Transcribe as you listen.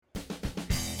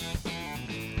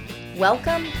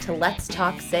Welcome to Let's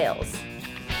Talk Sales.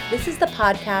 This is the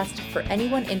podcast for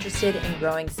anyone interested in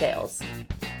growing sales.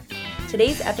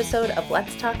 Today's episode of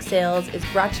Let's Talk Sales is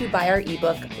brought to you by our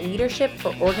ebook, Leadership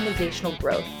for Organizational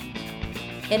Growth.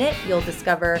 In it, you'll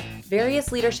discover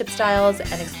various leadership styles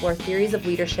and explore theories of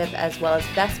leadership as well as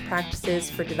best practices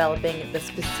for developing the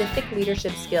specific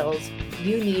leadership skills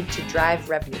you need to drive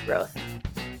revenue growth.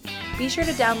 Be sure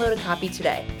to download a copy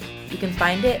today. You can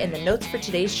find it in the notes for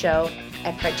today's show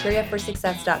at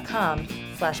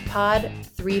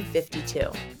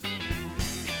criteriaforsuccess.com/pod352.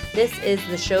 This is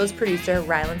the show's producer,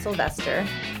 Rylan Sylvester,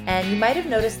 and you might have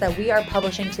noticed that we are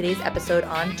publishing today's episode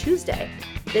on Tuesday.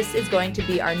 This is going to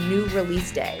be our new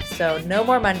release day, so no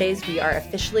more Mondays. We are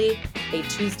officially a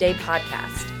Tuesday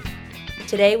podcast.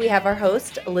 Today we have our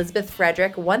host, Elizabeth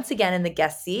Frederick, once again in the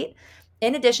guest seat.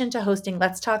 In addition to hosting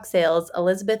Let's Talk Sales,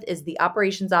 Elizabeth is the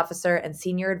Operations Officer and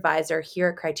Senior Advisor here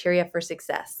at Criteria for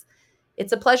Success.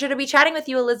 It's a pleasure to be chatting with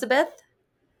you, Elizabeth.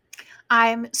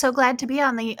 I'm so glad to be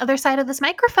on the other side of this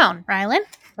microphone, Rylan.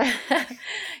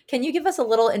 Can you give us a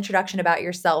little introduction about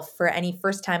yourself for any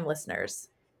first-time listeners?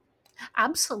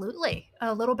 Absolutely.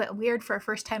 A little bit weird for a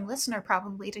first-time listener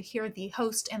probably to hear the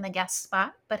host in the guest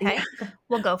spot, but hey,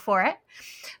 we'll go for it.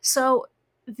 So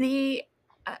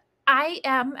I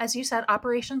am, as you said,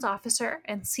 Operations Officer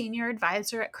and Senior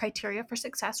Advisor at Criteria for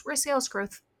Success. We're a sales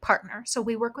growth partner. So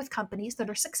we work with companies that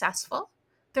are successful.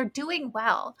 They're doing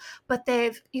well, but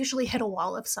they've usually hit a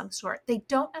wall of some sort. They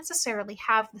don't necessarily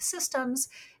have the systems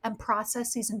and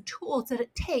processes and tools that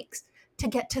it takes to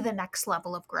get to the next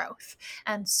level of growth.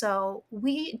 And so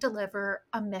we deliver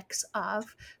a mix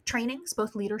of trainings,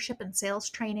 both leadership and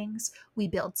sales trainings. We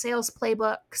build sales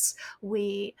playbooks.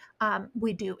 We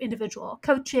do individual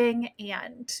coaching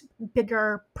and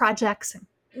bigger projects and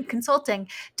consulting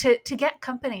to get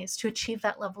companies to achieve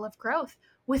that level of growth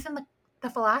within the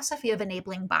philosophy of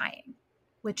enabling buying,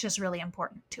 which is really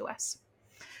important to us.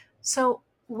 So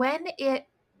when it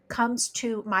comes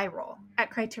to my role at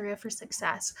Criteria for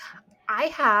Success, I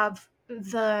have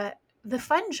the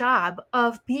fun job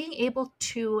of being able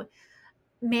to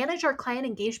manage our client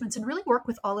engagements and really work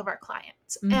with all of our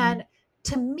clients. Mm-hmm. And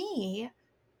to me,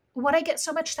 what I get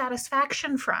so much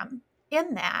satisfaction from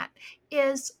in that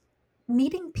is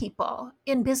meeting people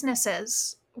in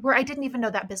businesses where I didn't even know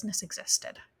that business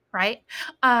existed, right?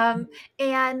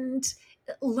 And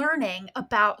learning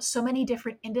about so many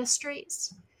different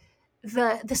industries,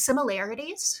 the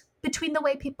similarities between the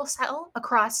way people sell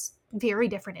across very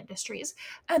different industries,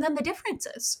 and then the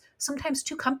differences. Sometimes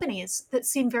two companies that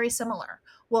seem very similar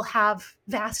will have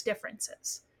vast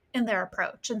differences in their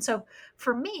approach. And so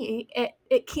for me,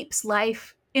 it keeps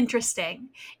life interesting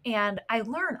and I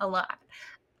learn a lot.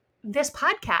 This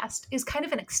podcast is kind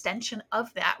of an extension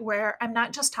of that, where I'm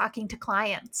not just talking to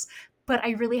clients, but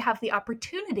I really have the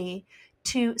opportunity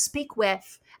to speak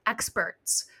with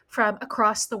experts from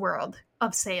across the world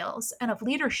of sales and of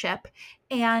leadership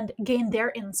and gain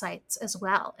their insights as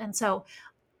well. And so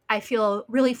I feel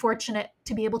really fortunate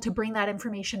to be able to bring that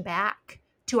information back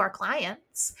to our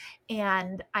clients.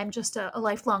 And I'm just a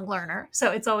lifelong learner. So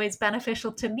it's always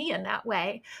beneficial to me in that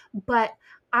way. But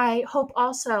I hope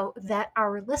also that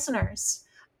our listeners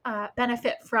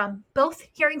benefit from both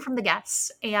hearing from the guests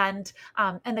and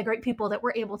the great people that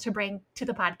we're able to bring to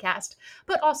the podcast,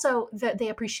 but also that they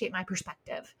appreciate my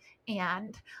perspective.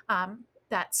 And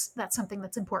that's something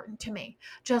that's important to me.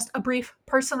 Just a brief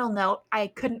personal note, I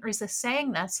couldn't resist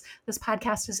saying this. This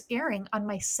podcast is airing on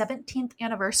my 17th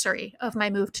anniversary of my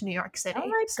move to New York City. Oh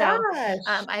my gosh.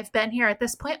 So I've been here at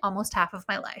this point almost half of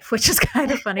my life, which is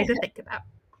kind of funny to think about.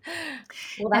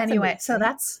 Well, anyway, so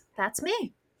that's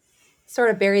me. Sort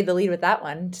of buried the lead with that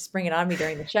one. Just bring it on me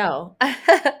during the show.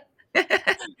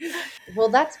 Well,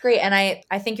 that's great. And I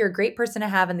think you're a great person to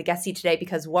have in the guest seat today,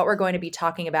 because what we're going to be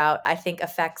talking about, I think,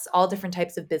 affects all different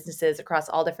types of businesses across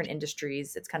all different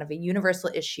industries. It's kind of a universal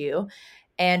issue.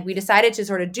 And we decided to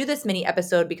sort of do this mini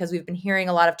episode because we've been hearing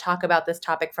a lot of talk about this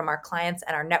topic from our clients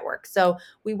and our network. So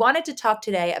we wanted to talk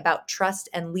today about trust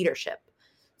and leadership.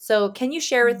 So can you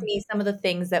share with me some of the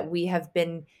things that we have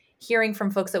been hearing from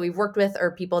folks that we've worked with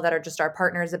or people that are just our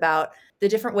partners about the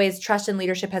different ways trust and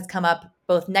leadership has come up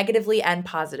both negatively and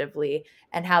positively,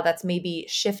 and how that's maybe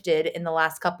shifted in the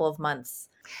last couple of months?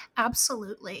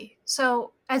 Absolutely.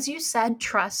 So as you said,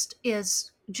 trust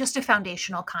is just a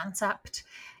foundational concept.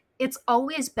 It's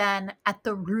always been at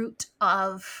the root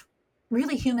of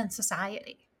really human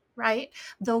society, right?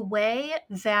 The way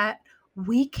that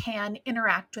we can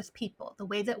interact with people, the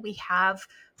way that we have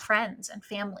friends and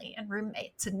family and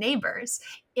roommates and neighbors,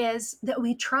 is that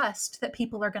we trust that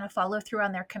people are going to follow through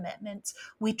on their commitments.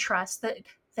 We trust that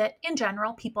in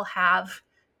general, people have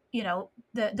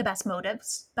the best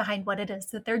motives behind what it is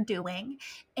that they're doing.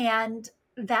 And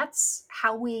that's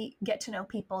how we get to know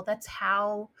people. That's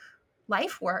how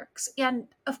life works. And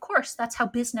of course, that's how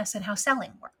business and how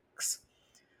selling works.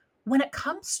 When it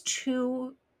comes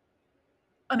to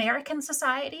American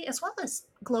society, as well as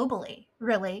globally,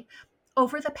 really,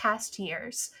 over the past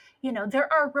years,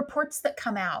 there are reports that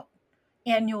come out,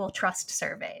 annual trust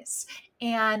surveys,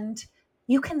 and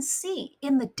you can see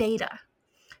in the data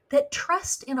that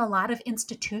trust in a lot of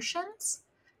institutions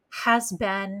has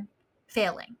been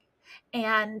failing.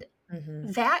 And Hmm.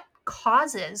 that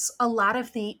causes a lot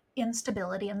of the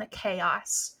instability and the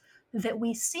chaos that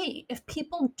we see if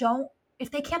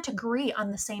they can't agree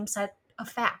on the same set of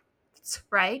facts,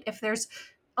 right? If there's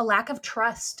a lack of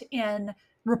trust in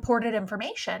reported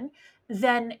information,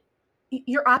 then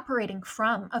you're operating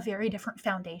from a very different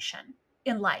foundation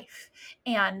in life.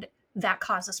 And that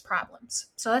causes problems.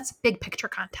 So that's big picture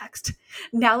context.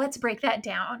 Now let's break that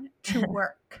down to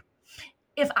work.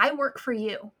 If I work for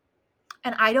you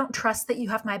and I don't trust that you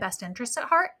have my best interests at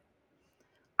heart,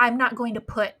 I'm not going to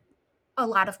put a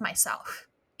lot of myself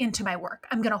into my work.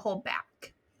 I'm going to hold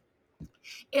back.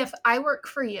 If I work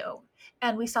for you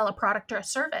and we sell a product or a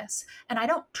service and I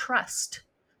don't trust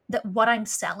that what I'm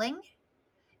selling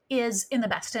is in the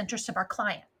best interest of our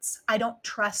clients, I don't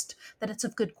trust that it's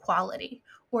of good quality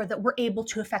or that we're able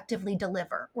to effectively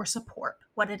deliver or support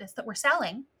what it is that we're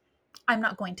selling, I'm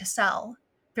not going to sell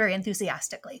very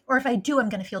enthusiastically. Or if I do, I'm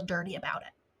going to feel dirty about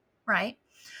it, right?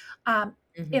 Um,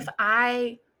 if Hmm.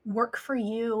 I work for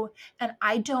you and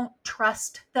I don't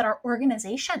trust that our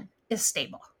organization is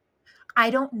stable, I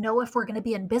don't know if we're going to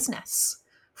be in business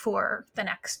for the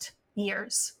next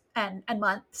years and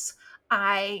months,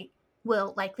 I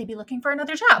will likely be looking for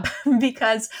another job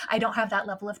because I don't have that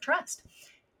level of trust.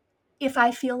 If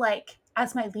I feel like,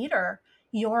 as my leader,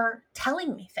 you're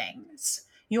telling me things,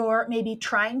 you're maybe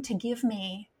trying to give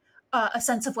me a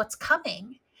sense of what's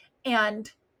coming,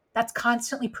 and that's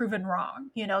constantly proven wrong.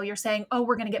 You're saying, oh,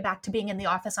 we're going to get back to being in the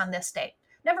office on this date.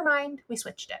 Never mind, we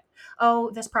switched it.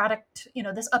 Oh, this product,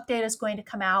 this update is going to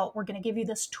come out. We're going to give you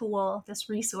this tool, this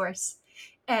resource,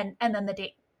 and then the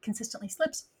date consistently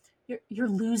slips. You're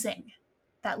losing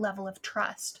that level of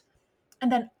trust.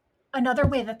 And then another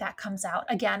way that that comes out,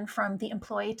 again, from the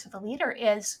employee to the leader,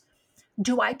 is,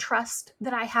 do I trust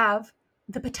that I have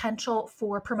the potential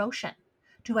for promotion?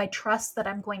 Do I trust that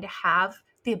I'm going to have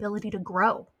the ability to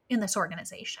grow in this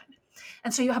organization?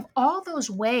 And so you have all those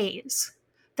ways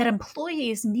that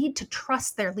employees need to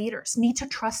trust their leaders, need to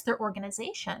trust their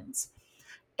organizations.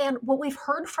 And what we've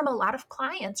heard from a lot of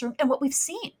clients, and what we've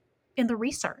seen in the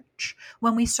research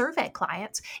when we survey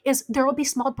clients, is there will be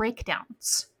small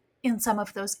breakdowns in some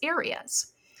of those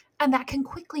areas. And that can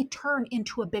quickly turn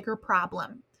into a bigger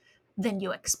problem than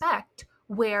you expect,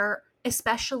 where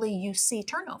especially you see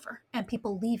turnover and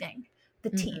people leaving the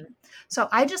Hmm. team. So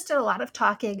I just did a lot of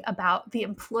talking about the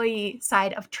employee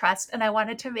side of trust, and I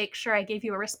wanted to make sure I gave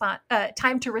you a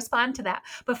time to respond to that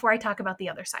before I talk about the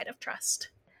other side of trust.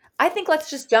 I think let's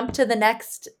just jump to the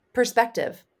next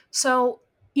perspective. So,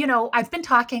 I've been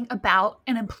talking about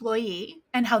an employee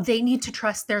and how they need to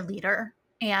trust their leader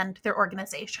and their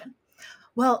organization.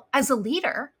 Well, as a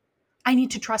leader, I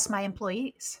need to trust my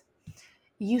employees.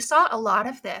 You saw a lot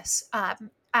of this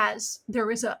as there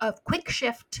was a quick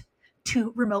shift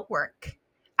to remote work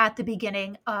at the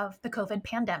beginning of the COVID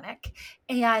pandemic.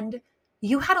 And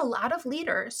you had a lot of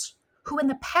leaders who in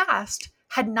the past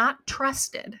had not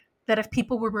trusted that if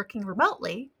people were working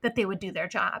remotely, that they would do their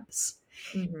jobs.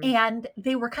 Hmm. And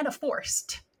they were kind of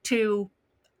forced to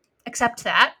accept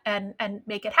that and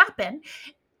make it happen.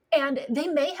 And they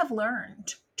may have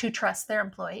learned to trust their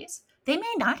employees. They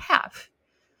may not have.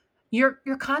 You're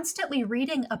constantly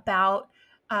reading about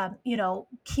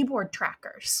keyboard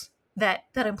trackers that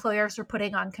employers are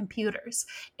putting on computers,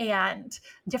 and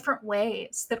different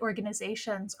ways that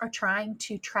organizations are trying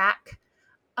to track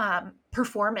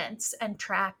performance and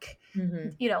track Hmm.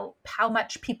 how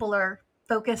much people are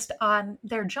focused on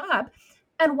their job.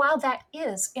 And while that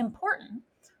is important,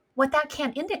 what that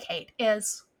can indicate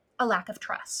is a lack of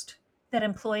trust, that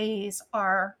employees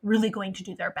are really going to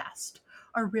do their best,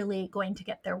 are really going to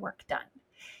get their work done.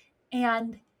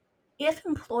 And if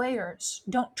employers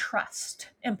don't trust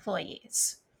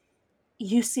employees,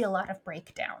 you see a lot of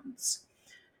breakdowns.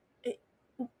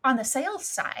 On the sales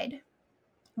side,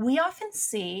 we often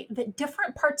see that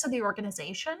different parts of the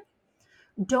organization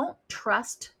don't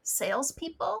trust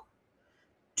salespeople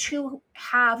to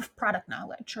have product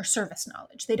knowledge or service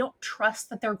knowledge. They don't trust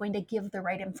that they're going to give the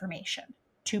right information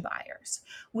to buyers.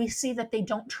 We see that they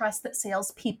don't trust that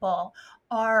salespeople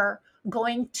are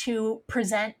going to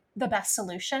present the best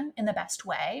solution in the best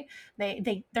way.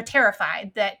 They're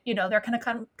terrified that, they're going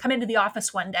to come into the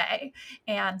office one day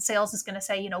and sales is going to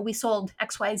say, we sold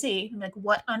XYZ. I'm like,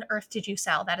 what on earth did you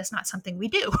sell? That is not something we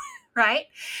do. Right.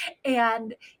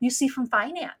 And you see from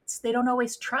finance, they don't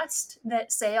always trust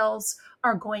that sales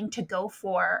are going to go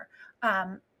for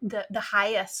the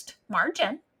highest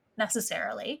margin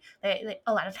necessarily.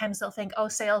 A lot of times they'll think, oh,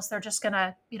 sales, they're just going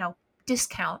to,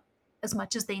 discount as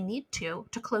much as they need to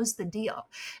close the deal.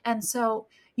 And so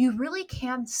you really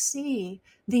can see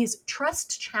these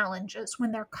trust challenges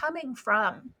when they're coming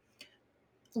from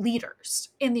leaders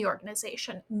in the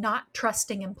organization, not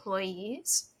trusting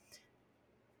employees.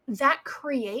 That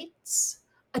creates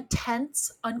a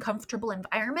tense, uncomfortable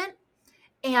environment.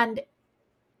 And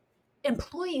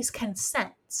employees can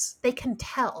sense, they can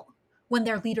tell when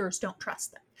their leaders don't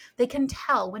trust them. They can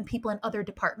tell when people in other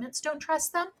departments don't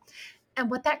trust them. And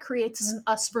what that creates is an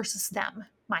us versus them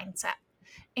mindset.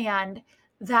 And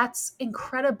that's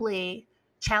incredibly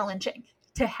challenging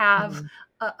to have Mhm.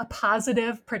 a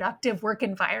positive, productive work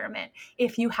environment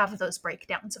if you have those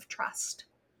breakdowns of trust.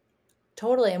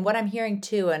 Totally. And what I'm hearing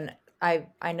too, and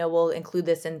I know we'll include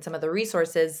this in some of the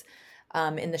resources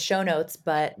in the show notes,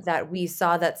 but that we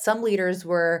saw that some leaders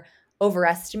were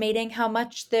overestimating how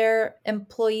much their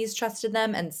employees trusted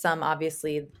them, and some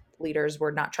obviously leaders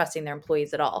were not trusting their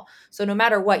employees at all. So no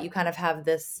matter what, you kind of have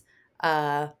this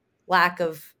uh, lack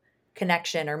of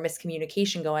connection or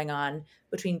miscommunication going on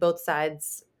between both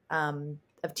sides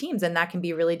of teams, and that can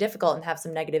be really difficult and have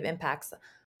some negative impacts.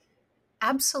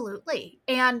 Absolutely.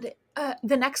 And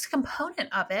the next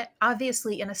component of it,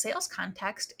 obviously, in a sales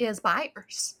context, is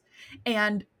buyers.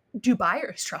 And do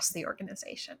buyers trust the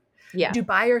organization? Yeah. Do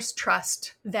buyers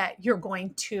trust that you're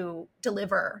going to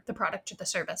deliver the product or the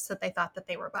service that they thought that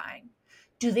they were buying?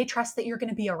 Do they trust that you're going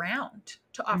to be around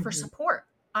to offer Hmm. support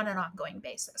on an ongoing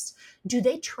basis? Do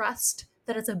they trust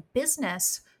that as a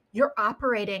business, you're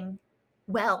operating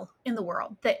well in the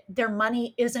world, that their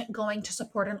money isn't going to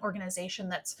support an organization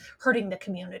that's hurting the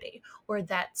community, or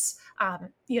that's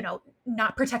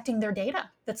not protecting their data,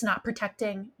 that's not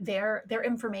protecting their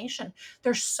information?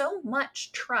 There's so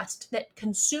much trust that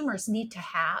consumers need to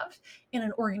have in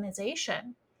an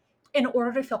organization in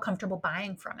order to feel comfortable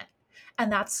buying from it.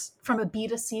 And that's from a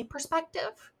B2C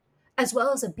perspective as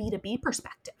well as a B2B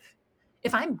perspective.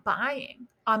 If I'm buying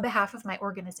on behalf of my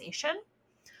organization,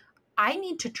 I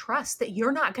need to trust that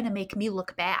you're not going to make me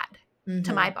look bad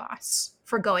to my Hmm. boss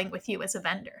for going with you as a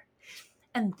vendor.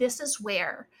 And this is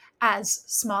where, as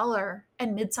smaller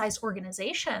and mid-sized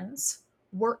organizations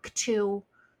work to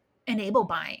enable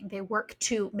buying, they work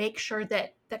to make sure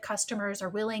that the customers are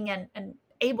willing and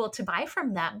able to buy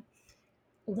from them.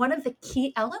 One of the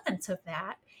key elements of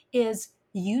that is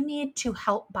you need to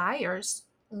help buyers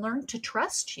learn to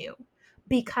trust you,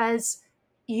 because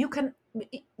you can,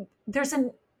 there's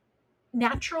a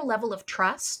natural level of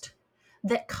trust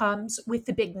that comes with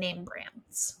the big name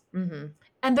brands. Hmm.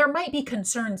 And there might be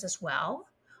concerns as well,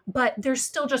 but there's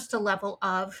still just a level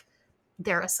of,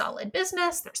 they're a solid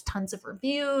business. There's tons of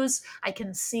reviews. I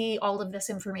can see all of this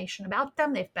information about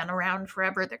them. They've been around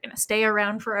forever. They're going to stay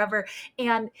around forever.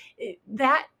 And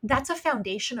that's a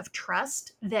foundation of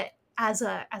trust that, as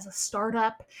a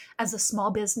startup, as a small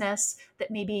business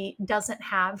that maybe doesn't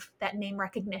have that name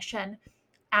recognition,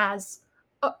 as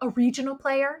a regional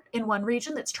player in one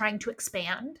region that's trying to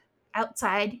expand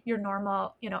outside your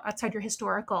normal, outside your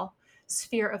historical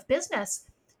sphere of business,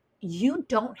 you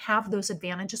don't have those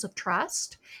advantages of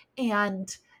trust.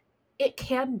 And it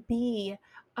can be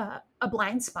a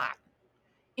blind spot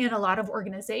in a lot of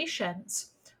organizations,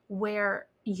 where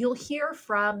you'll hear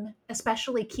from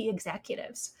especially key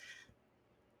executives,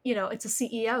 it's a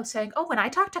CEO saying, oh, when I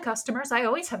talk to customers, I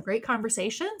always have great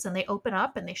conversations and they open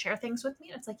up and they share things with me.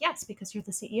 And it's like, yes, because you're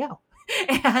the CEO.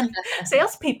 And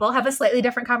salespeople have a slightly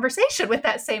different conversation with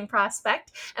that same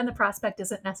prospect. And the prospect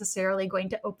isn't necessarily going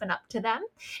to open up to them.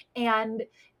 And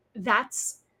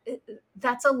that's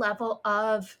that's a level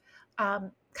of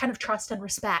kind of trust and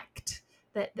respect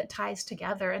that ties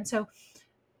together. And so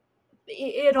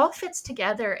it all fits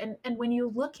together. And when you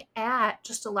look at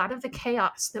just a lot of the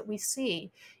chaos that we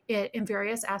see in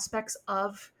various aspects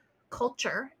of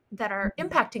culture that are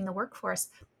impacting the workforce,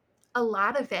 a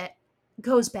lot of it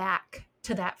goes back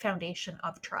to that foundation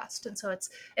of trust. And so it's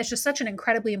just such an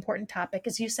incredibly important topic.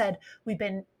 As you said, we've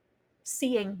been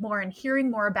seeing more and hearing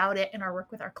more about it in our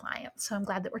work with our clients. So I'm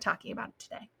glad that we're talking about it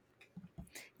today.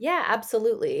 Yeah,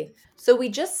 absolutely. So we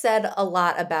just said a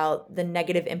lot about the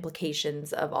negative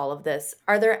implications of all of this.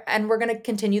 Are there, and we're going to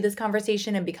continue this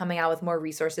conversation and be coming out with more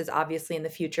resources, obviously, in the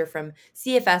future from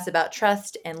CFS about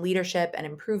trust and leadership and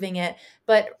improving it.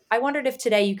 But I wondered if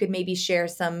today you could maybe share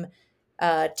some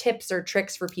tips or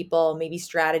tricks for people, maybe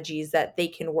strategies that they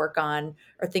can work on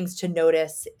or things to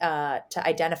notice to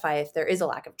identify if there is a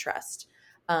lack of trust.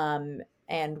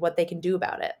 And what they can do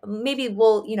about it. Maybe we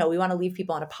want to leave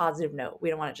people on a positive note. We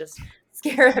don't want to just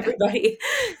scare everybody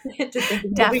into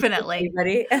thinking we'll be good Definitely.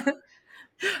 everybody.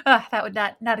 That would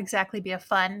not exactly be a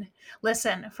fun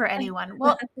listen for anyone.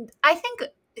 Well, I think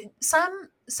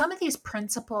some of these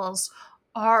principles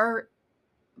are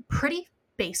pretty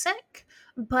basic,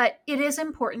 but it is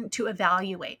important to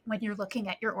evaluate when you're looking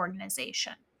at your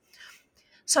organization.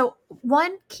 So,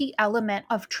 one key element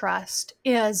of trust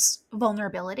is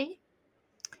vulnerability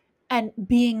and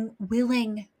being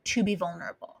willing to be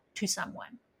vulnerable to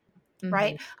someone, Mhm,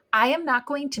 right? I am not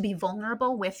going to be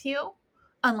vulnerable with you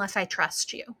unless I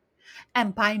trust you.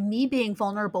 And by me being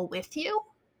vulnerable with you,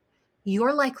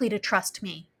 you're likely to trust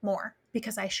me more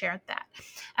because I shared that.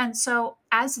 And so,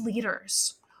 as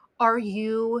leaders, are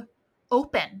you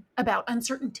open about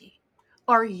uncertainty?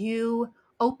 Are you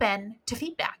open to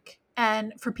feedback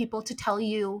and for people to tell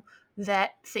you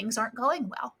that things aren't going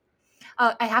well?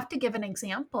 I have to give an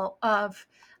example of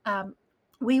um,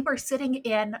 we were sitting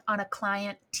in on a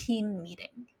client team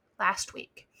meeting last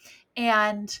week,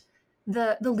 and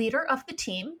the leader of the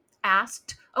team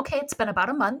asked, "Okay, it's been about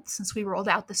a month since we rolled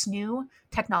out this new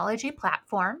technology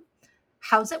platform.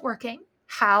 How's it working?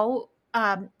 How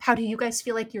do you guys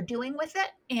feel like you're doing with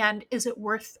it? And is it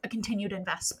worth a continued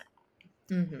investment?"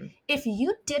 mhm, If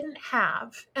you didn't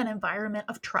have an environment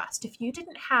of trust, if you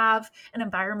didn't have an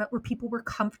environment where people were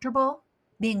comfortable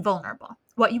being vulnerable,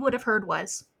 what you would have heard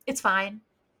was, "It's fine.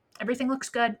 Everything looks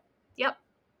good. Yep."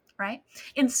 Right?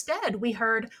 Instead, we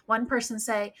heard one person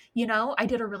say, "I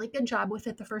did a really good job with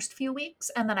it the first few weeks,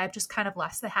 and then I've just kind of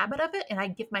lost the habit of it, and I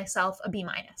give myself a B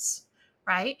minus."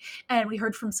 Right? And we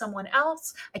heard from someone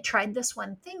else, "I tried this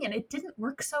one thing and it didn't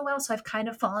work so well, so I've kind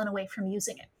of fallen away from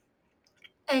using it."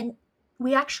 And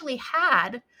we actually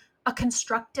had a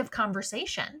constructive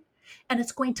conversation, and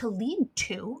it's going to lead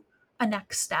to a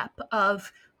next step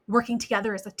of working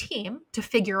together as a team to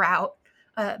figure out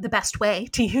the best way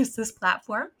to use this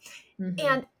platform. mhm.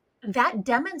 And that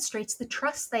demonstrates the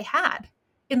trust they had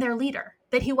in their leader,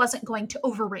 that he wasn't going to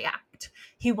overreact.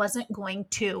 He wasn't going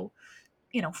to,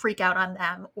 freak out on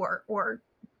them or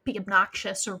be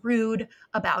obnoxious or rude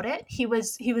about it. He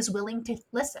was willing to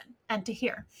listen and to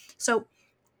hear. So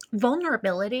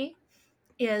vulnerability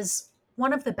is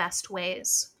one of the best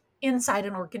ways inside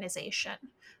an organization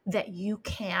that you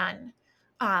can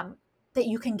um, that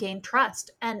you can gain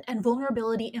trust, and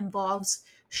vulnerability involves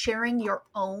sharing your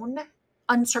own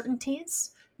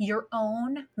uncertainties, your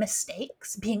own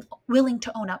mistakes, being willing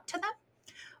to own up to them,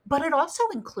 but it also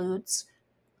includes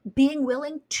being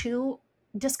willing to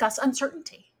discuss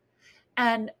uncertainty.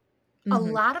 And a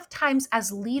Mhm, lot of times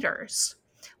as leaders,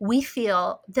 we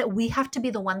feel that we have to be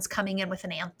the ones coming in with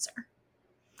an answer.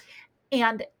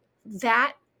 And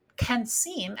that can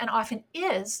seem and often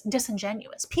is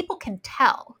disingenuous. People can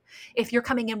tell if you're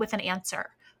coming in with an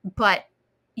answer, but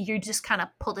you just kind of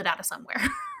pulled it out of somewhere,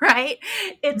 right?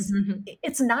 It's mhm.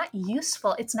 it's not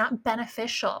useful, it's not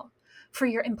beneficial for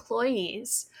your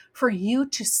employees for you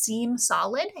to seem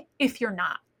solid if you're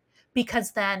not.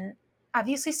 Because then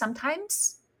obviously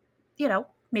sometimes,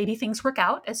 maybe things work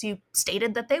out as you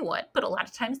stated that they would, but a lot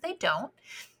of times they don't.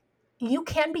 You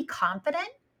can be confident,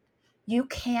 you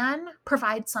can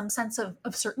provide some sense of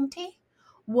certainty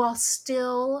while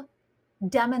still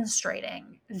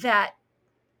demonstrating that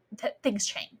things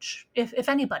change. If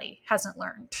anybody hasn't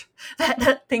learned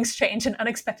that things change and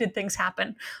unexpected things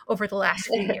happen over the last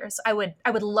few years, I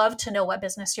would love to know what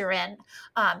business you're in,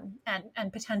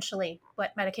 and potentially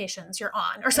what medications you're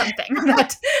on or something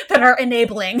that are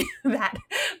enabling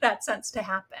that sense to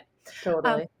happen.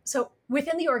 Totally. So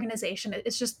within the organization,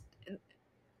 it's just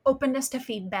openness to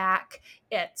feedback,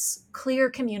 it's clear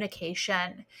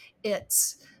communication,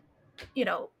 it's,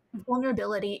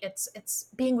 vulnerability, it's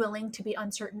being willing to be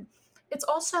uncertain. It's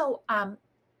also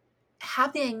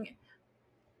having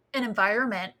an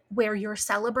environment where you're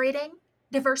celebrating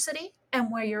diversity and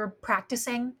where you're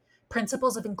practicing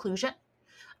principles of inclusion.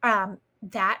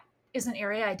 That is an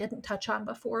area I didn't touch on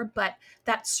before, but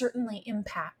that certainly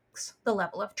impacts the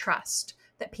level of trust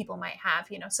that people might have.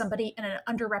 Somebody in an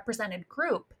underrepresented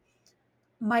group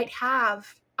might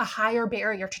have a higher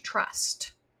barrier to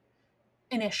trust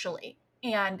initially.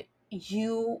 And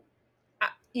you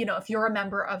if you're a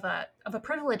member of a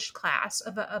privileged class,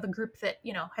 of a group that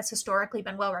has historically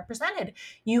been well represented,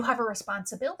 you have a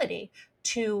responsibility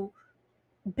to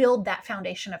build that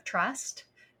foundation of trust,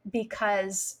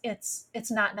 because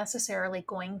it's not necessarily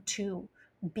going to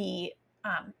be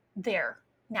there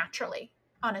naturally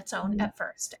on its own Mhm. at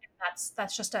first. And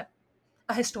that's just a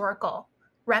historical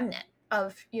remnant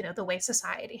of the way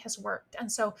society has worked.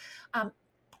 And so um,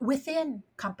 within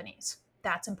companies,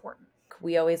 that's important.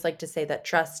 We always like to say that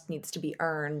trust needs to be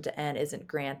earned and isn't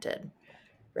granted,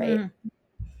 right? Mm,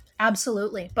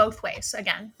 absolutely, both ways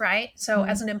again, right? So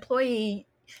as Mhm. an employee,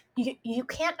 you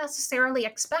can't necessarily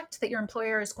expect that your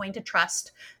employer is going to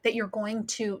trust that you're going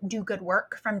to do good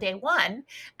work from day one.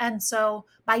 And so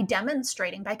by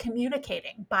demonstrating, by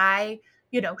communicating, by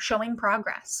showing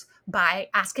progress, by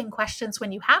asking questions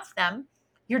when you have them,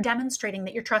 you're demonstrating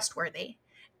that you're trustworthy.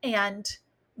 And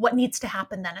what needs to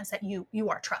happen then is that you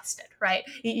are trusted, right?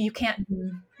 You can't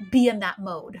Mhm. be in that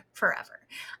mode forever.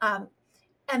 um,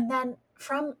 and then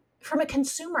from a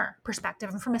consumer perspective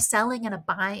and from a selling and a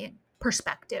buying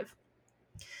perspective,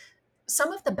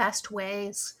 some of the best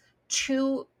ways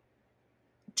to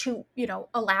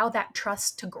allow that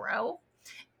trust to grow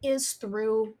is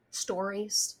through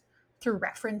stories, through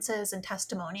references and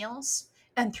testimonials,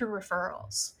 and through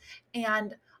referrals.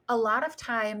 And a lot of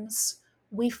times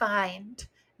we find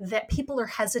that people are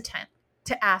hesitant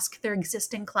to ask their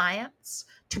existing clients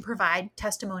to provide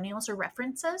testimonials or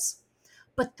references,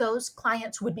 but those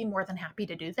clients would be more than happy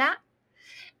to do that.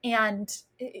 And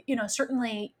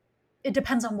certainly it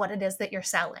depends on what it is that you're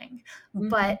selling, Mhm.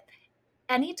 but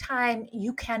anytime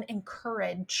you can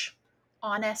encourage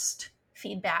honest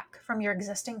feedback from your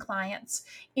existing clients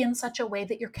in such a way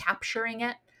that you're capturing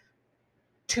it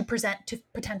to present to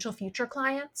potential future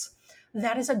clients,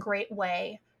 that is a great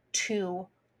way to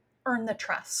earn the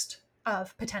trust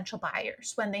of potential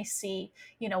buyers when they see,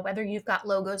 whether you've got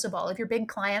logos of all of your big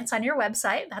clients on your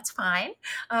website, that's fine.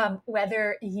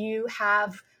 Whether you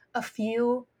have a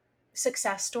few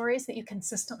success stories that you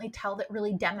consistently tell that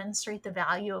really demonstrate the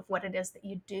value of what it is that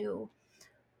you do,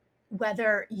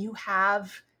 whether you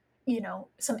have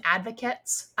some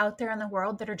advocates out there in the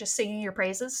world that are just singing your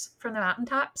praises from the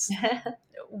mountaintops,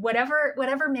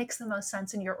 whatever makes the most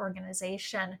sense in your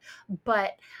organization.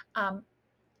 But um,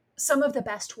 some of the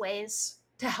best ways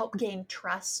to help gain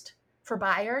trust for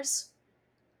buyers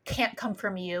can't come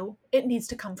from you. It needs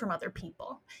to come from other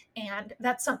people. And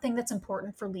that's something that's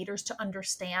important for leaders to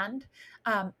understand.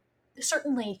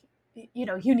 Certainly,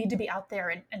 you need to be out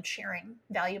there and sharing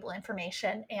valuable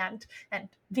information and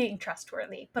being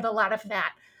trustworthy. But a lot of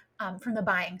that from the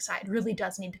buying side really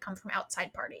does need to come from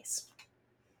outside parties.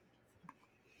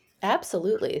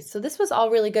 Absolutely. So this was all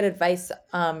really good advice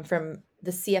from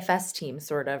the CFS team,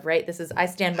 sort of, right? This is, I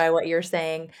stand by what you're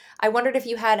saying. I wondered if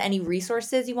you had any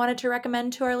resources you wanted to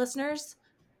recommend to our listeners.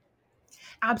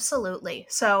 Absolutely.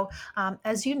 So,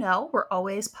 as you know, we're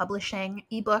always publishing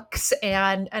ebooks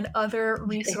and other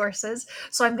resources.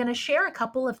 So, I'm going to share a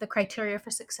couple of the criteria for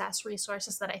success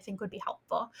resources that I think would be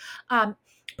helpful. Um,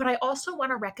 but I also want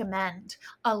to recommend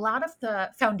a lot of the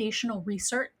foundational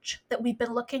research that we've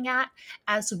been looking at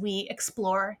as we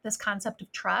explore this concept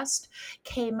of trust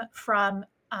came from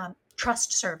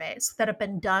trust surveys that have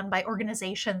been done by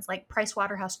organizations like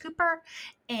PricewaterhouseCooper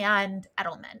and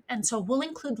Edelman. And so we'll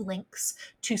include links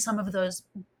to some of those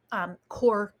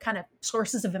core kind of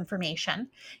sources of information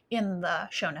in the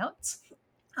show notes.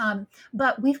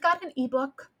 But we've got an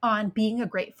ebook on being a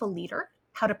grateful leader,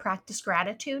 how to practice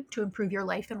gratitude to improve your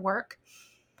life and work.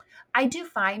 I do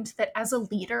find that as a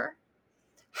leader,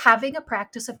 having a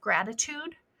practice of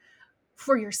gratitude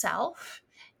for yourself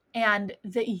and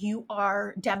that you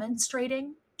are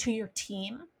demonstrating to your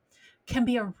team can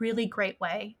be a really great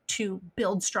way to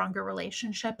build stronger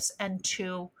relationships and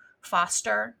to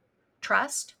foster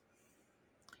trust.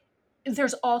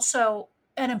 There's also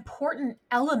an important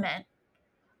element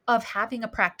of having a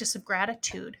practice of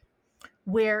gratitude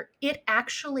where it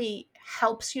actually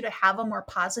helps you to have a more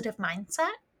positive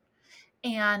mindset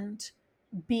and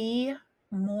be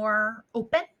more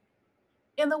open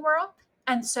in the world.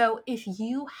 And so, if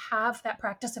you have that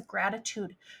practice of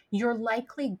gratitude, you're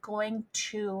likely going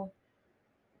to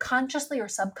consciously or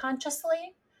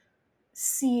subconsciously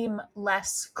seem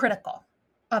less critical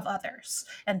of others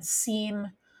and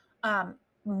seem um,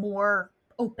 more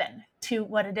open to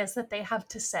what it is that they have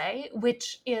to say,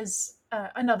 which is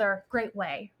another great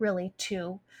way, really,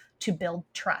 to build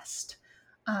trust.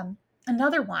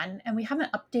 Another one, and we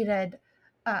haven't updated.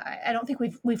 I don't think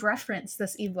we've referenced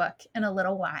this ebook in a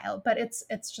little while, but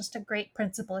it's just a great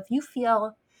principle. If you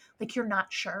feel like you're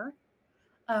not sure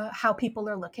how people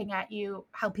are looking at you,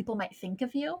 how people might think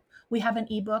of you. We have an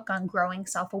ebook on growing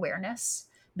self awareness,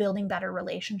 building better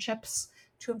relationships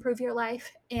to improve your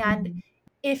life. And Mhm.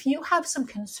 if you have some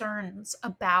concerns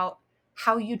about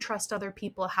how you trust other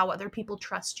people, how other people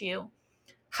trust you,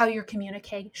 how your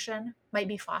communication might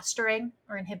be fostering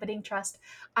or inhibiting trust,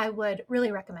 I would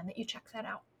really recommend that you check that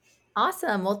out.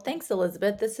 Awesome. Well, thanks,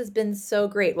 Elizabeth. This has been so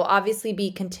great. We'll obviously be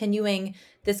continuing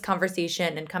this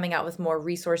conversation and coming out with more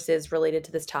resources related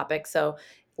to this topic. So,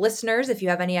 listeners, if you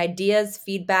have any ideas,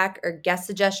 feedback, or guest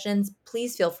suggestions,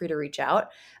 please feel free to reach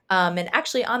out. And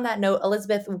actually, on that note,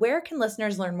 Elizabeth, where can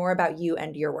listeners learn more about you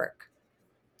and your work?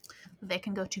 They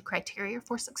can go to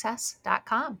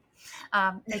criteriaforsuccess.com.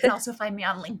 They can also find me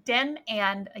on LinkedIn,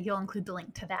 and you'll include the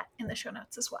link to that in the show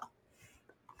notes as well.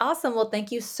 Awesome. Well,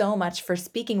 thank you so much for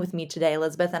speaking with me today,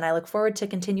 Elizabeth, and I look forward to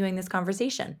continuing this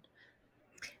conversation.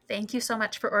 Thank you so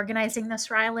much for organizing this,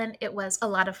 Rylan. It was a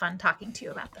lot of fun talking to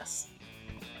you about this.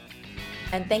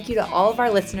 And thank you to all of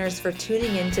our listeners for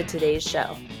tuning in to today's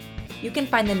show. You can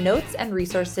find the notes and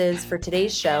resources for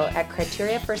today's show at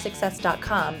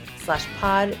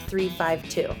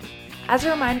criteriaforsuccess.com/pod352. As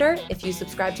a reminder, if you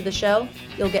subscribe to the show,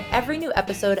 you'll get every new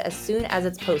episode as soon as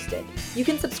it's posted. You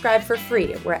can subscribe for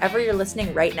free wherever you're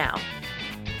listening right now.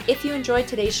 If you enjoyed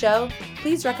today's show,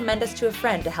 please recommend us to a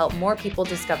friend to help more people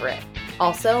discover it.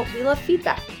 Also, we love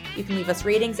feedback. You can leave us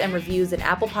ratings and reviews in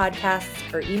Apple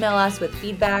Podcasts or email us with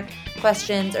feedback,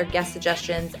 questions, or guest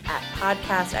suggestions at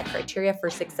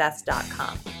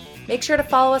podcast@criteriaforsuccess.com. Make sure to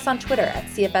follow us on Twitter at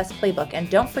CFS Playbook, and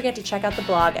don't forget to check out the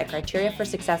blog at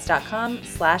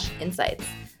criteriaforsuccess.com/insights.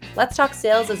 Let's Talk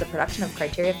Sales is a production of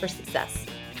Criteria for Success.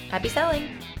 Happy selling!